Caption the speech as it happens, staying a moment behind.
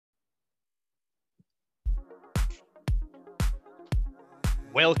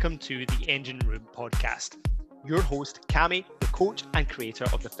Welcome to the Engine Room podcast. Your host, Cami, the coach and creator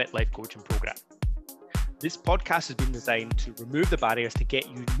of the Fit Life Coaching Program. This podcast has been designed to remove the barriers to get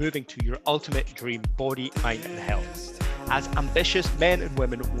you moving to your ultimate dream body, mind, and health. As ambitious men and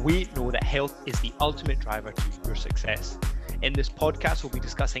women, we know that health is the ultimate driver to your success. In this podcast, we'll be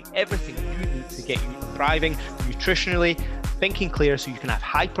discussing everything you need to get you thriving nutritionally, thinking clear so you can have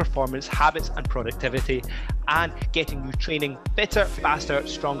high performance habits and productivity, and getting you training fitter, faster,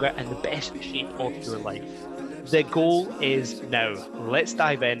 stronger, and the best shape of your life. The goal is now. Let's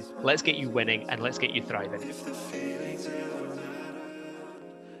dive in, let's get you winning, and let's get you thriving.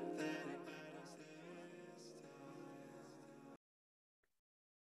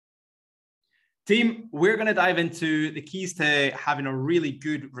 Team, we're going to dive into the keys to having a really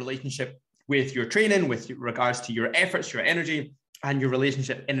good relationship with your training, with regards to your efforts, your energy, and your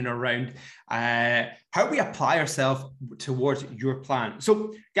relationship in and around how we apply ourselves towards your plan.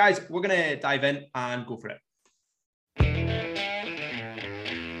 So, guys, we're going to dive in and go for it.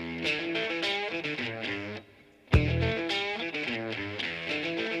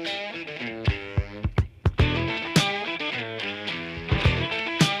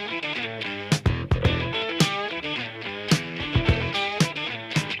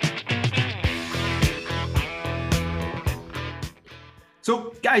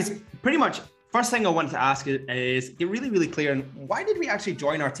 So guys, pretty much first thing I wanted to ask is get really clear on why did we actually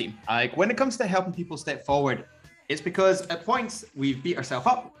join our team? Like when it comes to helping people step forward, it's because at points we've beat ourselves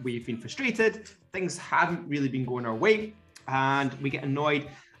up, we've been frustrated, things haven't really been going our way, and we get annoyed.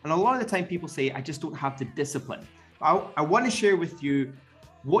 And a lot of the time people say, I just don't have the discipline. I want to share with you,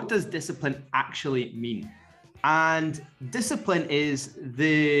 what does discipline actually mean? And discipline is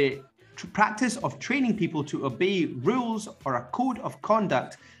the practice of training people to obey rules or a code of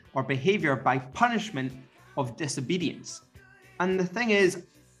conduct or behavior by punishment of disobedience. And the thing is,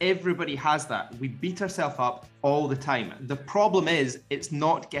 everybody has that. We beat ourselves up all the time. The problem is, it's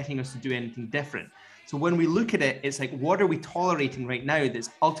not getting us to do anything different. So when we look at it, it's like, what are we tolerating right now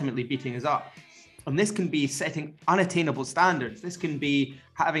that's ultimately beating us up? And this can be setting unattainable standards. This can be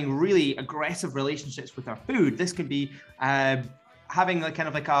having really aggressive relationships with our food. This can be having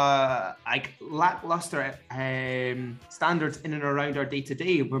lackluster standards in and around our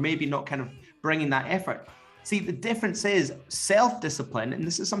day-to-day. We're maybe not kind of bringing that effort. See, the difference is self-discipline, and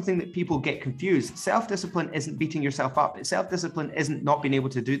this is something that people get confused. Self-discipline isn't beating yourself up. Self-discipline isn't not being able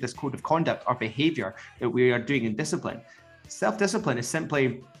to do this code of conduct or behavior that we are doing in discipline. Self-discipline is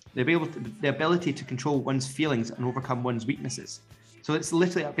simply the ability to control one's feelings and overcome one's weaknesses. So it's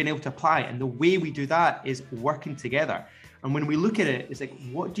literally being able to apply, and the way we do that is working together. And when we look at it, it's like,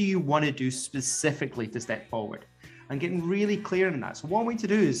 what do you want to do specifically to step forward? And getting really clear on that. So what we need to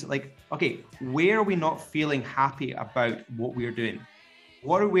do is like, okay, where are we not feeling happy about what we're doing?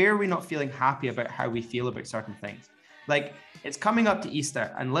 Where are we not feeling happy about how we feel about certain things? Like, it's coming up to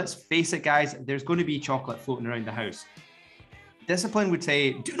Easter, and let's face it, guys, there's going to be chocolate floating around the house. Discipline would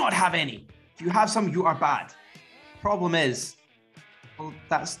say, do not have any. If you have some, you are bad. Problem is, well,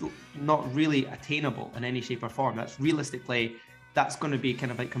 that's not really attainable in any shape or form. That's realistically, that's going to be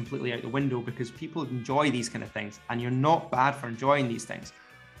kind of like completely out the window, because people enjoy these kind of things, and you're not bad for enjoying these things.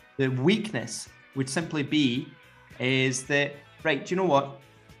 The weakness would simply be is that, right, do you know what?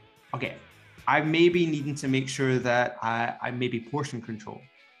 Okay, I may be needing to make sure that I maybe portion control,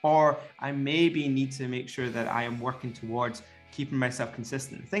 or I maybe need to make sure that I am working towards keeping myself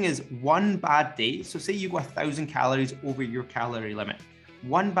consistent. The thing is, one bad day, so say you go 1,000 calories over your calorie limit,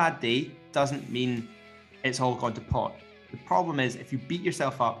 one bad day doesn't mean it's all gone to pot. The problem is, if you beat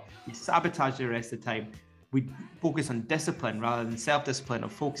yourself up, you sabotage the rest of the time. We focus on discipline rather than self-discipline,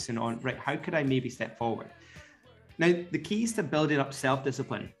 of focusing on, right, how could I maybe step forward? Now, the keys to building up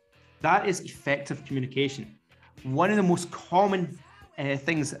self-discipline, that is effective communication. One of the most common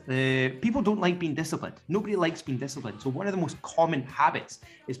things, people don't like being disciplined. Nobody likes being disciplined. So one of the most common habits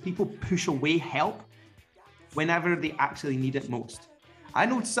is people push away help whenever they actually need it most. I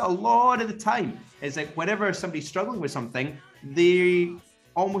notice a lot of the time is like whenever somebody's struggling with something, they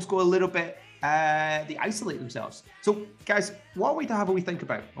almost go a little bit, they isolate themselves. So guys, what I want you to have a wee think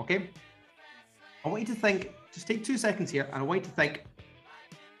about, okay? I want you to think, just take 2 seconds here, and I want you to think,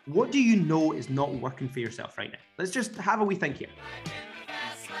 what do you know is not working for yourself right now? Let's just have a wee think here.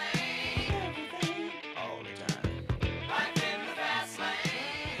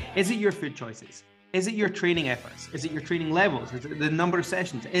 Is it your food choices? Is it your training efforts? Is it your training levels? Is it the number of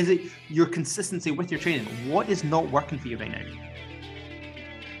sessions? Is it your consistency with your training? What is not working for you right now?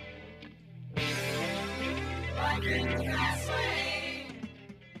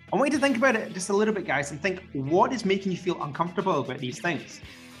 I want you to think about it just a little bit, guys, and think, what is making you feel uncomfortable about these things?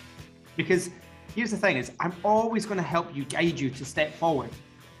 Because here's the thing is, I'm always going to help you, guide you to step forward.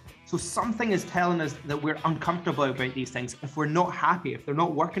 So something is telling us that we're uncomfortable about these things if we're not happy, if they're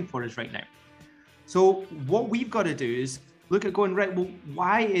not working for us right now. So what we've got to do is look at going, right, well,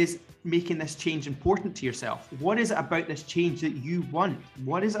 why is making this change important to yourself? What is it about this change that you want?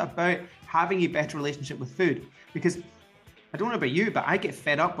 What is it about having a better relationship with food? Because I don't know about you, but I get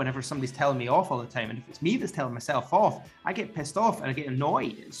fed up whenever somebody's telling me off all the time. And if it's me that's telling myself off, I get pissed off and I get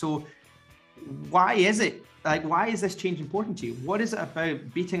annoyed. So why is it? Like, why is this change important to you? What is it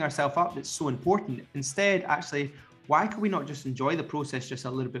about beating ourselves up that's so important? Instead, actually, why could we not just enjoy the process just a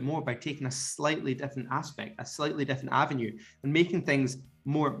little bit more by taking a slightly different aspect, a slightly different avenue, and making things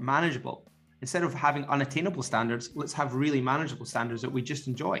more manageable? Instead of having unattainable standards, let's have really manageable standards that we just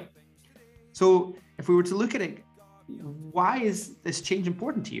enjoy. So if we were to look at it, why is this change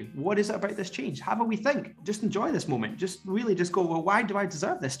important to you? What is it about this change? Have a wee think. Just enjoy this moment. Just really just go, well, why do I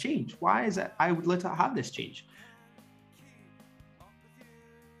deserve this change? Why is it I would like to have this change?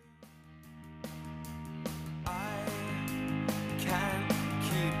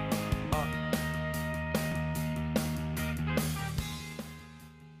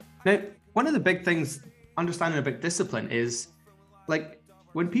 Now, one of the big things understanding about discipline is, like,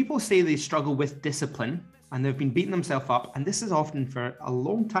 when people say they struggle with discipline and they've been beating themselves up, and this is often for a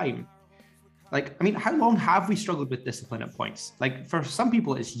long time. Like, I mean, how long have we struggled with discipline at points? Like, for some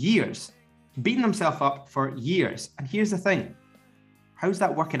people, it's years, beating themselves up for years. And here's the thing, how's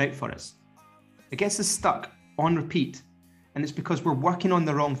that working out for us? It gets us stuck on repeat. And it's because we're working on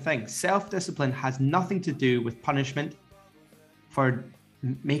the wrong thing. Self-discipline has nothing to do with punishment for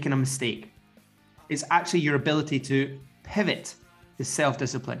making a mistake. It's actually your ability to pivot is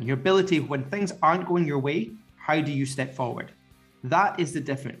self-discipline. Your ability, when things aren't going your way, how do you step forward? That is the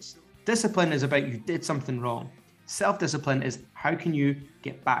difference. Discipline is about you did something wrong. Self-discipline is how can you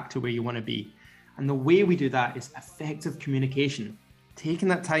get back to where you want to be? And the way we do that is effective communication. Taking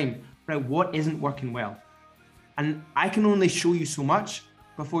that time, right, what isn't working well? And I can only show you so much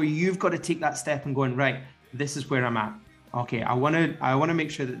before you've got to take that step and going, right, this is where I'm at. Okay, I want to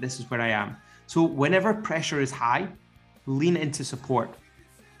make sure that this is where I am. So whenever pressure is high, lean into support,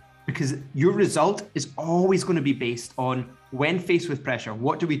 because your result is always going to be based on when faced with pressure,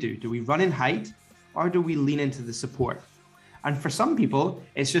 what do we do? Do we run and hide, or do we lean into the support? And for some people,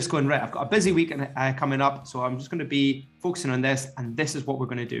 it's just going, right, I've got a busy week coming up, so I'm just going to be focusing on this, and this is what we're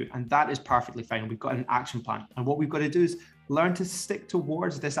going to do. And that is perfectly fine. We've got an action plan. And what we've got to do is learn to stick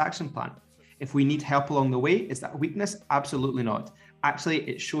towards this action plan. If we need help along the way, is that a weakness? Absolutely not. Actually,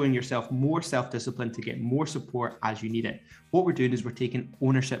 it's showing yourself more self-discipline to get more support as you need it. What we're doing is we're taking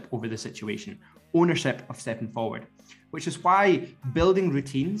ownership over the situation, ownership of stepping forward, which is why building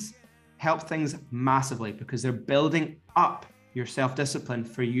routines help things massively, because they're building up your self-discipline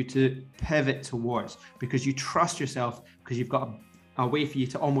for you to pivot towards, because you trust yourself, because you've got a way for you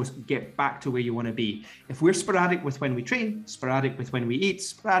to almost get back to where you want to be. If we're sporadic with when we train, sporadic with when we eat,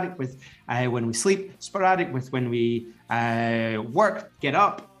 sporadic with when we sleep, sporadic with when we work, get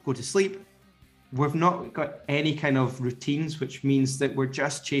up, go to sleep, we've not got any kind of routines, which means that we're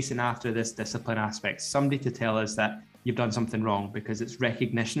just chasing after this discipline aspect, somebody to tell us that you've done something wrong, because it's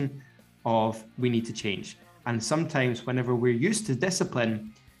recognition of we need to change. And sometimes whenever we're used to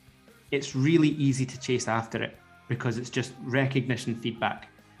discipline, it's really easy to chase after it, because it's just recognition feedback.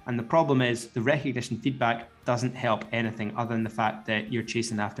 And the problem is the recognition feedback doesn't help anything other than the fact that you're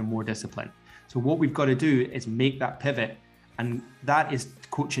chasing after more discipline. So what we've got to do is make that pivot, and that is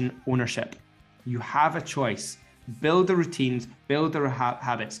coaching ownership. You have a choice. Build the routines, build the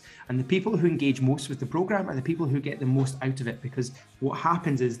habits. And the people who engage most with the program are the people who get the most out of it, because what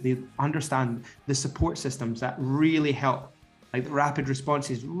happens is they understand the support systems that really help, like the rapid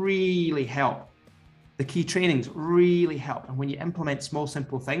responses really help. The key trainings really help. And when you implement small,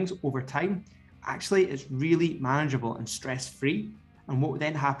 simple things over time, actually it's really manageable and stress-free. And what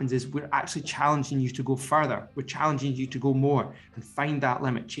then happens is we're actually challenging you to go further. We're challenging you to go more and find that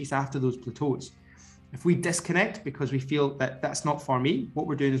limit, chase after those plateaus. If we disconnect because we feel that that's not for me, what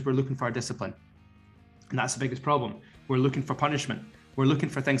we're doing is we're looking for a discipline. And that's the biggest problem. We're looking for punishment. We're looking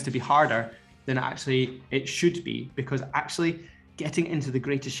for things to be harder than actually it should be, because actually getting into the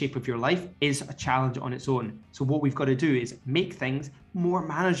greatest shape of your life is a challenge on its own. So what we've got to do is make things more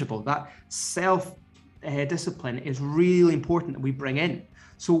manageable. That self-discipline is really important that we bring in.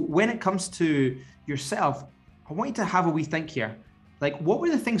 So when it comes to yourself, I want you to have a wee think here. Like, what were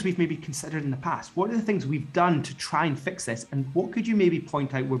the things we've maybe considered in the past? What are the things we've done to try and fix this? And what could you maybe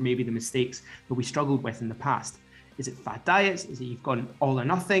point out were maybe the mistakes that we struggled with in the past? Is it fad diets? Is it you've gone all or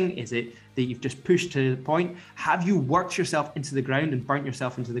nothing? Is it that you've just pushed to the point? Have you worked yourself into the ground and burnt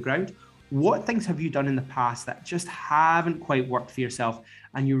yourself into the ground? What things have you done in the past that just haven't quite worked for yourself?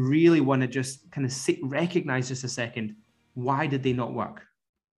 And you really want to just kind of recognize just a second, why did they not work?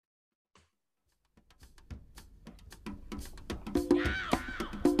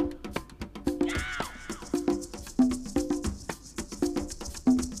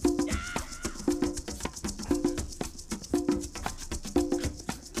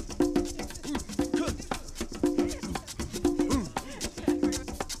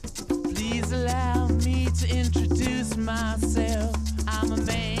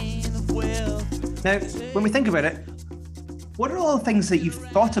 Now, when we think about it, what are all the things that you've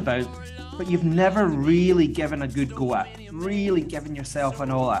thought about, but you've never really given a good go at, really given yourself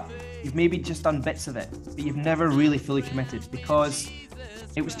an all at? You've maybe just done bits of it, but you've never really fully committed because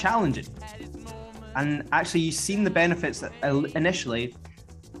it was challenging. And actually, you've seen the benefits initially,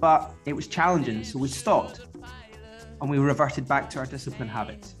 but it was challenging. So we stopped and we reverted back to our discipline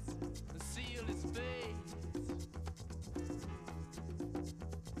habits.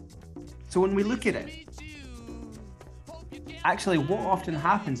 So when we look at it, actually what often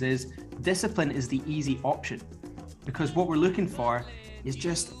happens is discipline is the easy option, because what we're looking for is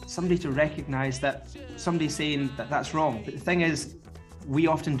just somebody to recognize that somebody's saying that that's wrong. But the thing is, we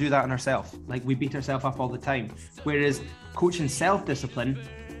often do that on ourselves. Like, we beat ourselves up all the time. Whereas coaching self-discipline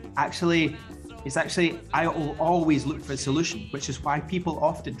I will always look for a solution, which is why people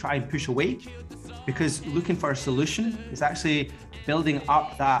often try and push away, because looking for a solution is actually building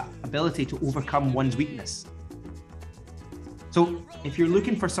up that ability to overcome one's weakness. So if you're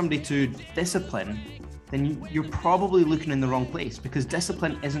looking for somebody to discipline, then you're probably looking in the wrong place, because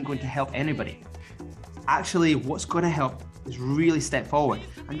discipline isn't going to help anybody. Actually, what's going to help is really step forward.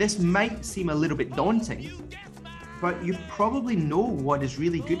 And this might seem a little bit daunting, but you probably know what is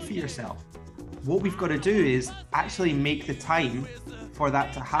really good for yourself. What we've got to do is actually make the time for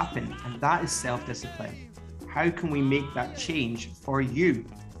that to happen, and that is self-discipline. How can we make that change for you?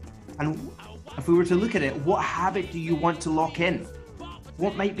 And if we were to look at it, what habit do you want to lock in?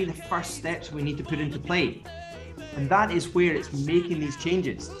 What might be the first steps we need to put into play? And that is where it's making these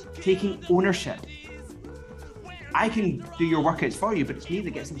changes, taking ownership. I can do your workouts for you, but it's me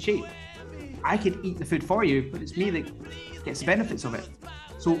that gets in shape. I can eat the food for you, but it's me that gets the benefits of it.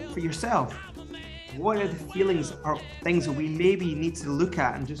 So for yourself, what are the feelings or things that we maybe need to look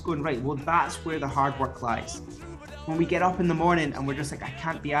at and just going, right, well, that's where the hard work lies. When we get up in the morning and we're just like, I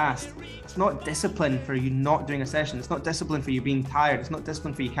can't be asked. It's not discipline for you not doing a session. It's not discipline for you being tired. It's not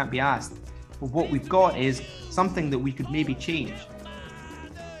discipline for you can't be asked. But what we've got is something that we could maybe change.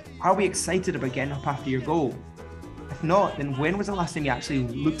 Are we excited about getting up after your goal? If not, then when was the last time you actually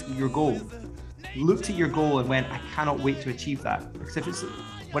looked at your goal? Looked at your goal and went, I cannot wait to achieve that. Because if it's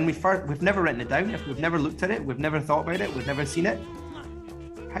when we've never written it down, if we've never looked at it, we've never thought about it, we've never seen it,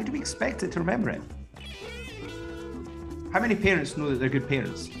 how do we expect it to remember it? How many parents know that they're good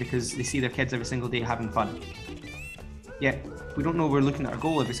parents because they see their kids every single day having fun? Yet we don't know we're looking at our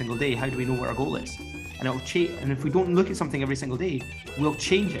goal every single day. How do we know what our goal is? And it'll change. And if we don't look at something every single day, we'll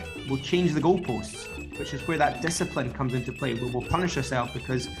change it. We'll change the goalposts, which is where that discipline comes into play. We'll punish ourselves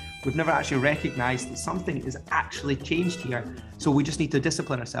because we've never actually recognized that something is actually changed here. So we just need to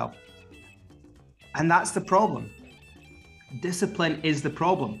discipline ourselves. And that's the problem. Discipline is the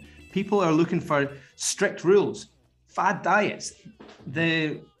problem. People are looking for strict rules, fad diets,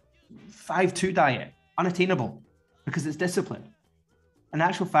 the 5-2 diet, unattainable because it's discipline. In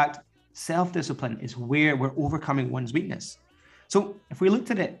actual fact, self-discipline is where we're overcoming one's weakness. So if we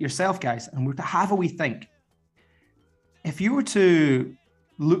looked at it yourself, guys, and we're to have a wee think, if you were to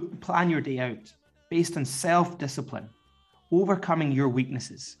plan your day out based on self-discipline, overcoming your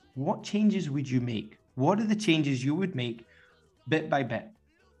weaknesses, what changes would you make? What are the changes you would make bit by bit?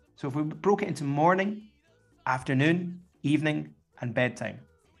 So if we broke it into morning, afternoon, evening, and bedtime,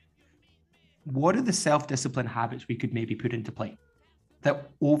 what are the self-discipline habits we could maybe put into play that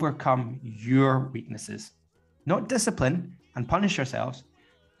overcome your weaknesses? Not discipline and punish yourselves,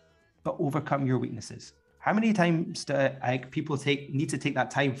 but overcome your weaknesses. How many times do people need to take that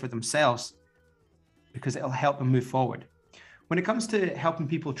time for themselves because it'll help them move forward? When it comes to helping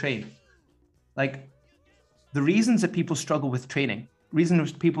people train, like the reasons that people struggle with training,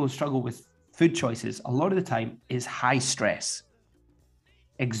 reasons people struggle with food choices, a lot of the time is high stress,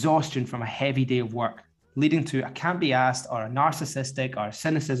 exhaustion from a heavy day of work, leading to a can't be asked or a narcissistic or a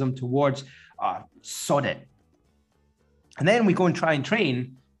cynicism towards sod it. And then we go and try and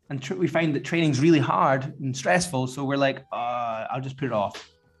train and we find that training's really hard and stressful. So we're like, I'll just put it off.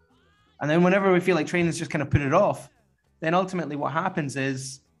 And then whenever we feel like training's just kind of put it off, then ultimately what happens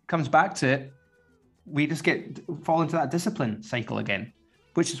is, comes back to it, we just fall into that discipline cycle again,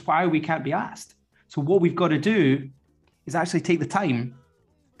 which is why we can't be asked. So what we've got to do is actually take the time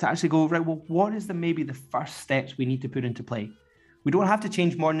to actually go, right, well, what is maybe the first steps we need to put into play? We don't have to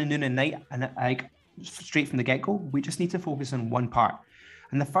change morning, noon, and night and like straight from the get-go. We just need to focus on one part.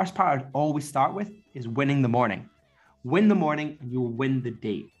 And the first part I'd always start with is winning the morning. Win the morning and you'll win the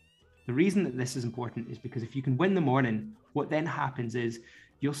day. The reason that this is important is because if you can win the morning, what then happens is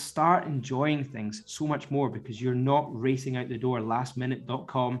you'll start enjoying things so much more because you're not racing out the door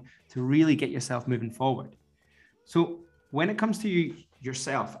lastminute.com to really get yourself moving forward. So when it comes to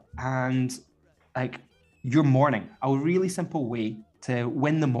yourself and like your morning, a really simple way to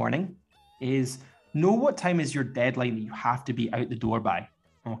win the morning is know what time is your deadline that you have to be out the door by,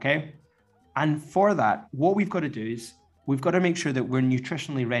 okay? And for that, what we've got to do is we've got to make sure that we're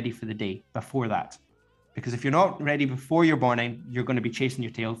nutritionally ready for the day before that. Because if you're not ready before your morning, you're going to be chasing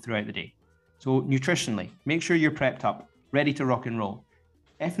your tail throughout the day. So nutritionally, make sure you're prepped up, ready to rock and roll.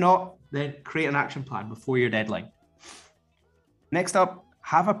 If not, then create an action plan before your deadline. Next up,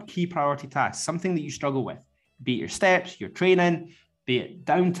 have a key priority task, something that you struggle with, be it your steps, your training, be it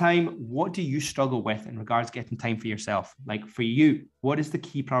downtime. What do you struggle with in regards to getting time for yourself? Like for you, what is the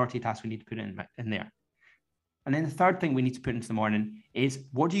key priority task we need to put in there? And then the third thing we need to put into the morning is,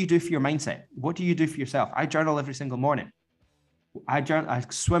 what do you do for your mindset? What do you do for yourself? I journal every single morning. I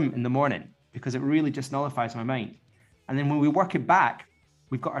swim in the morning because it really just nullifies my mind. And then when we work it back,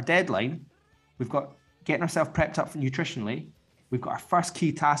 we've got our deadline, we've got getting ourselves prepped up for nutritionally, we've got our first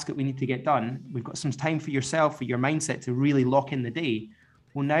key task that we need to get done, we've got some time for yourself, for your mindset to really lock in the day.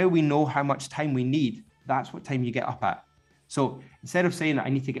 Well, now we know how much time we need. That's what time you get up at. So instead of saying that I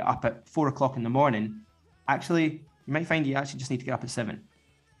need to get up at 4 o'clock in the morning, actually, you might find you actually just need to get up at 7.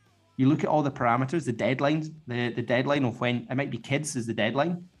 You look at all the parameters, the deadlines, the deadline of when it might be kids is the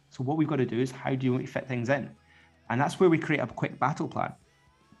deadline. So what we've got to do is how do you fit things in? And that's where we create a quick battle plan.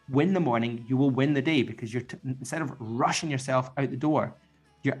 Win the morning, you will win the day because you're instead of rushing yourself out the door,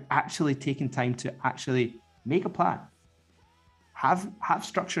 you're actually taking time to actually make a plan. Have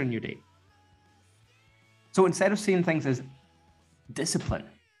structure in your day. So instead of seeing things as discipline,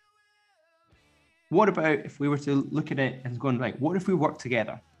 what about if we were to look at it and going, right, what if we work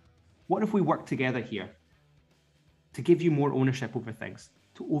together? What if we work together here to give you more ownership over things,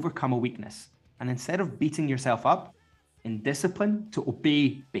 to overcome a weakness? And instead of beating yourself up in discipline to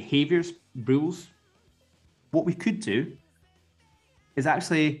obey behaviors, rules, what we could do is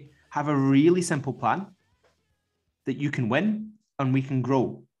actually have a really simple plan that you can win and we can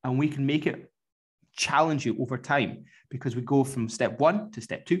grow and we can make it challenge you over time, because we go from step 1 to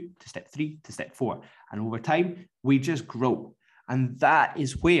step 2 to step 3 to step 4, and over time we just grow. And that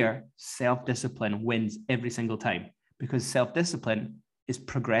is where self-discipline wins every single time, because self-discipline is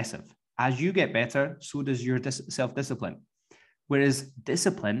progressive. As you get better, so does your self-discipline. Whereas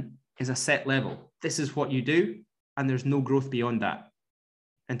discipline is a set level. This is what you do, and there's no growth beyond that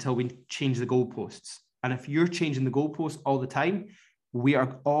until we change the goalposts. And if you're changing the goalposts all the time, we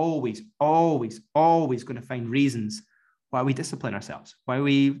are always going to find reasons why we discipline ourselves, why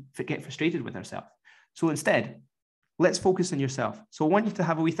we get frustrated with ourselves. So instead, let's focus on yourself. So I want you to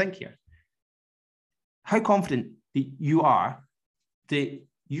have a wee think here. How confident that you are that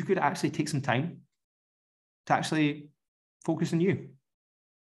you could actually take some time to actually focus on you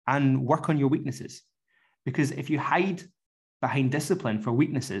and work on your weaknesses? Because if you hide behind discipline for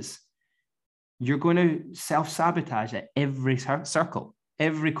weaknesses, you're going to self-sabotage at every circle,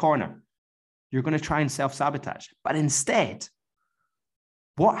 every corner. You're going to try and self-sabotage. But instead,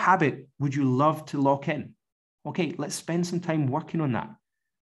 what habit would you love to lock in? Okay, let's spend some time working on that.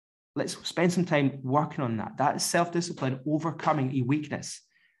 Let's spend some time working on that. That is self-discipline, overcoming a weakness,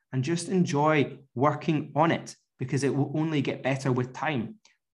 and just enjoy working on it because it will only get better with time.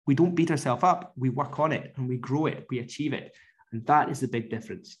 We don't beat ourselves up. We work on it and we grow it. We achieve it. And that is the big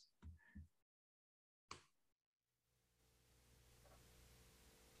difference.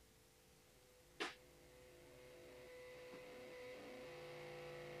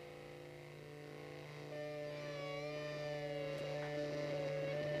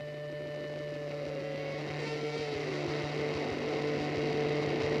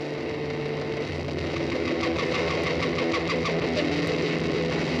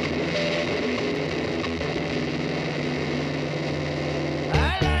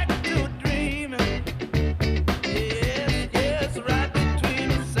 I like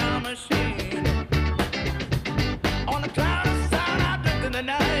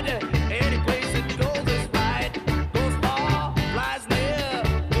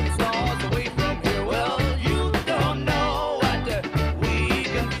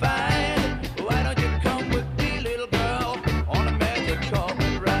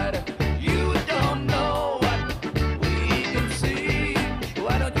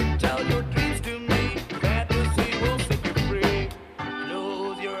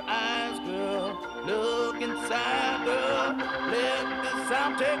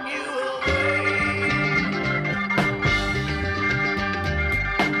sound take you away.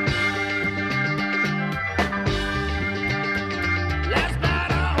 Last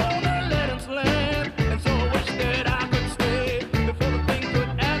night I owned a lettuce lamp, and so I wish that I could stay. Before the thing could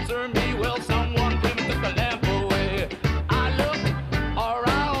answer me, well, someone came and took the lamp away. I looked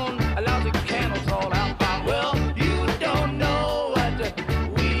around, a lousy candles all out. Well, you don't know what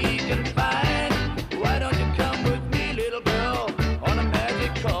we can find. Why don't you come with me, little girl, on a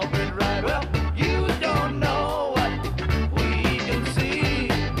magic carpet ride? Well, you don't know what we can see.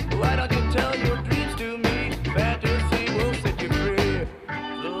 Why don't you tell your dreams to me? Fantasy will set you free.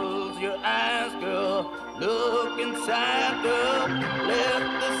 Close your eyes, girl. Look inside, girl. Let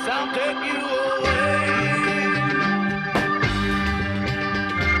the sound take you away.